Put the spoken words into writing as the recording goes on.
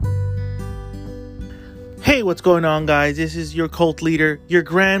Hey, what's going on, guys? This is your cult leader, your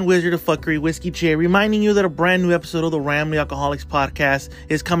grand wizard of fuckery, Whiskey J, reminding you that a brand new episode of the Ramblin' Alcoholics podcast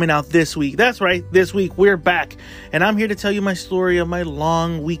is coming out this week. That's right, this week we're back, and I'm here to tell you my story of my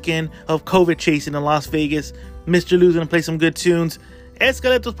long weekend of COVID chasing in Las Vegas. Mr. Lou's gonna play some good tunes.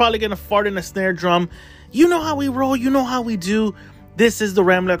 Escaleto's probably gonna fart in a snare drum. You know how we roll, you know how we do. This is the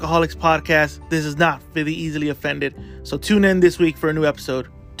Ramblin' Alcoholics podcast. This is not for the easily offended. So tune in this week for a new episode.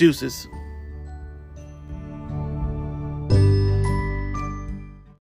 Deuces.